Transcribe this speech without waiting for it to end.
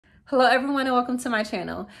Hello everyone and welcome to my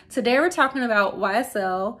channel. Today we're talking about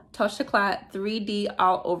YSL Touche Eclat 3D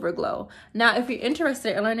All Over Glow. Now if you're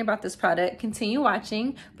interested in learning about this product, continue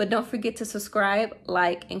watching, but don't forget to subscribe,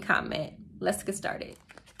 like, and comment. Let's get started.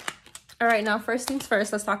 All right, now first things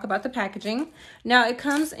first, let's talk about the packaging. Now it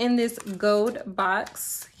comes in this gold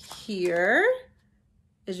box here,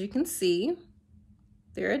 as you can see.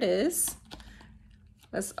 There it is.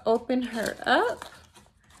 Let's open her up.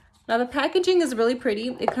 Now the packaging is really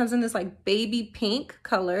pretty. It comes in this like baby pink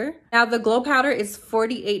color. Now the glow powder is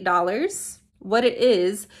 $48. What it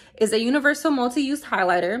is a universal multi-use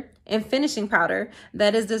highlighter and finishing powder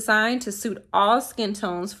that is designed to suit all skin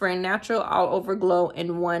tones for a natural all over glow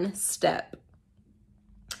in one step.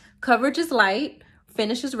 Coverage is light,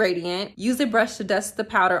 finish is radiant. Use a brush to dust the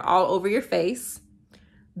powder all over your face.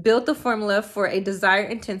 Build the formula for a desired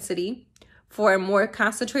intensity. For a more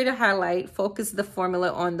concentrated highlight, focus the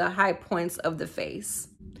formula on the high points of the face.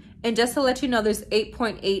 And just to let you know, there's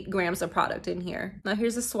 8.8 grams of product in here. Now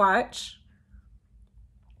here's a swatch.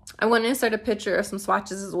 I want to insert a picture of some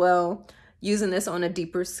swatches as well, using this on a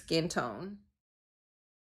deeper skin tone.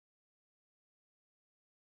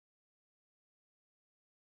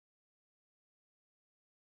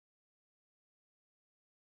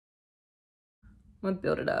 I'm gonna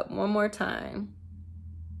build it up one more time.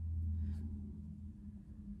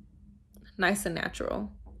 Nice and natural.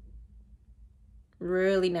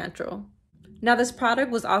 Really natural. Now this product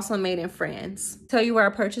was also made in France. Tell you where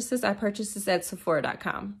I purchased this. I purchased this at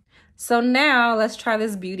Sephora.com. So now let's try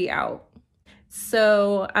this beauty out.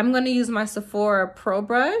 So I'm going to use my Sephora Pro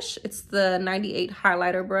brush. It's the 98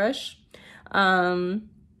 highlighter brush. Yeah,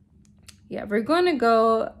 we're going to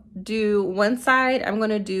go do one side. I'm going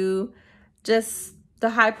to do just the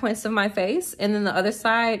high points of my face, and then the other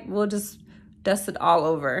side we'll just dust it all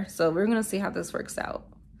over. So we're gonna see how this works out.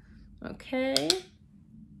 Okay.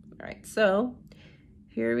 All right, so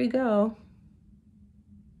here we go.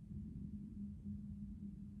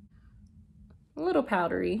 A little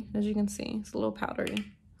powdery, as you can see, it's a little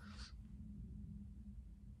powdery.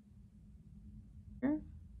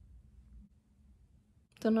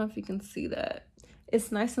 Don't know if you can see that.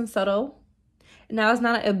 It's nice and subtle. Now it's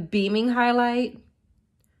not a beaming highlight.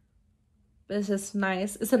 It's just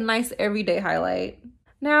nice. It's a nice everyday highlight.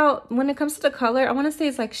 Now, when it comes to the color, I want to say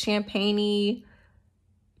it's like champagne-y.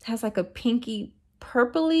 It has like a pinky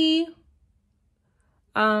purpley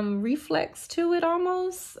reflex to it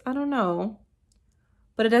almost. I don't know.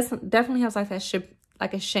 But it definitely has like that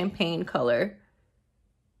like a champagne color.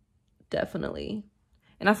 Definitely.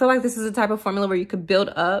 And I feel like this is a type of formula where you could build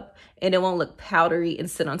up and it won't look powdery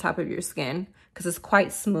and sit on top of your skin because it's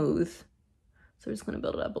quite smooth. So we're just gonna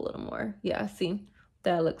build it up a little more. Yeah, see,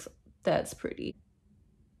 that's pretty.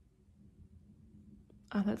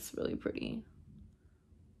 Oh, that's really pretty.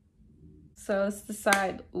 So let's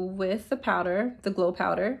decide with the powder, the glow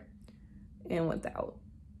powder, and without.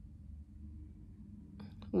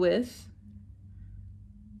 With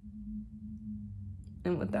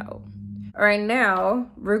and without. All right, now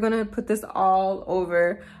we're gonna put this all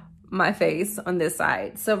over my face on this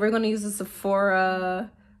side. So we're gonna use the Sephora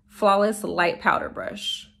Flawless Light Powder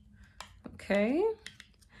Brush. Okay.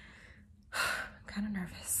 I'm kind of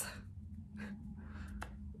nervous.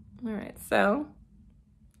 All right, so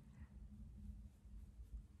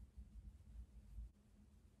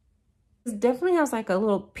this definitely has like a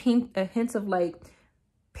little pink, a hint of like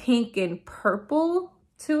pink and purple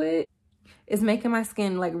to it. It's making my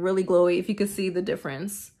skin like really glowy, if you could see the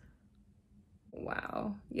difference.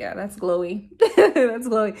 Wow, yeah, that's glowy. That's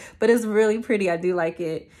glowy, but it's really pretty. I do like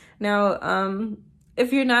it. Now,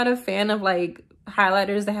 if you're not a fan of like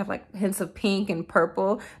highlighters that have like hints of pink and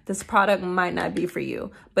purple, this product might not be for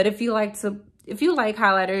you. But if you like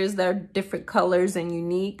highlighters that are different colors and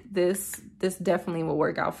unique, this definitely will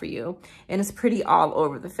work out for you. And it's pretty all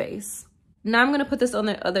over the face. Now I'm gonna put this on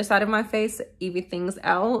the other side of my face to even things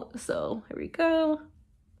out. So here we go.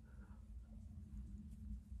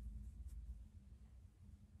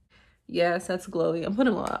 Yes, that's glowy. I'm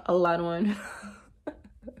putting a lot on.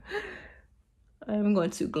 I'm going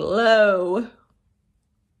to glow.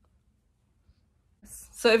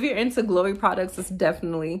 So if you're into glowy products,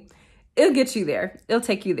 it'll get you there. It'll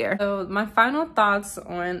take you there. So my final thoughts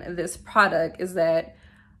on this product is that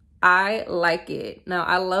I like it. Now,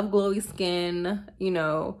 I love glowy skin, you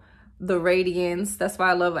know, the radiance. That's why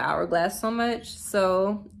I love Hourglass so much.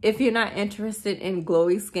 So if you're not interested in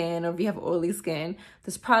glowy skin, or if you have oily skin,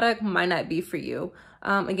 this product might not be for you.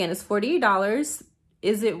 Again, it's $48.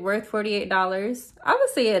 Is it worth $48? I would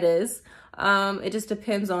say it is. It just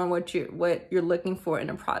depends on what you're looking for in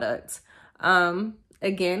a product.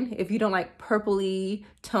 again, if you don't like purpley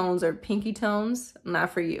tones or pinky tones, not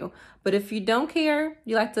for you. But if you don't care,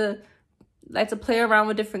 you like to play around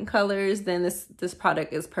with different colors, then this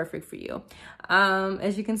product is perfect for you.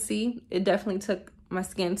 As you can see, it definitely took my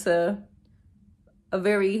skin to a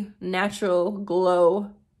very natural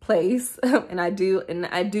glow place, and I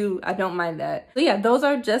don't mind that. So yeah, those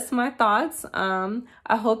are just my thoughts.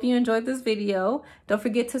 I hope you enjoyed this video. Don't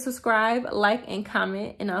forget to subscribe, like, and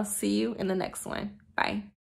comment, and I'll see you in the next one. Bye.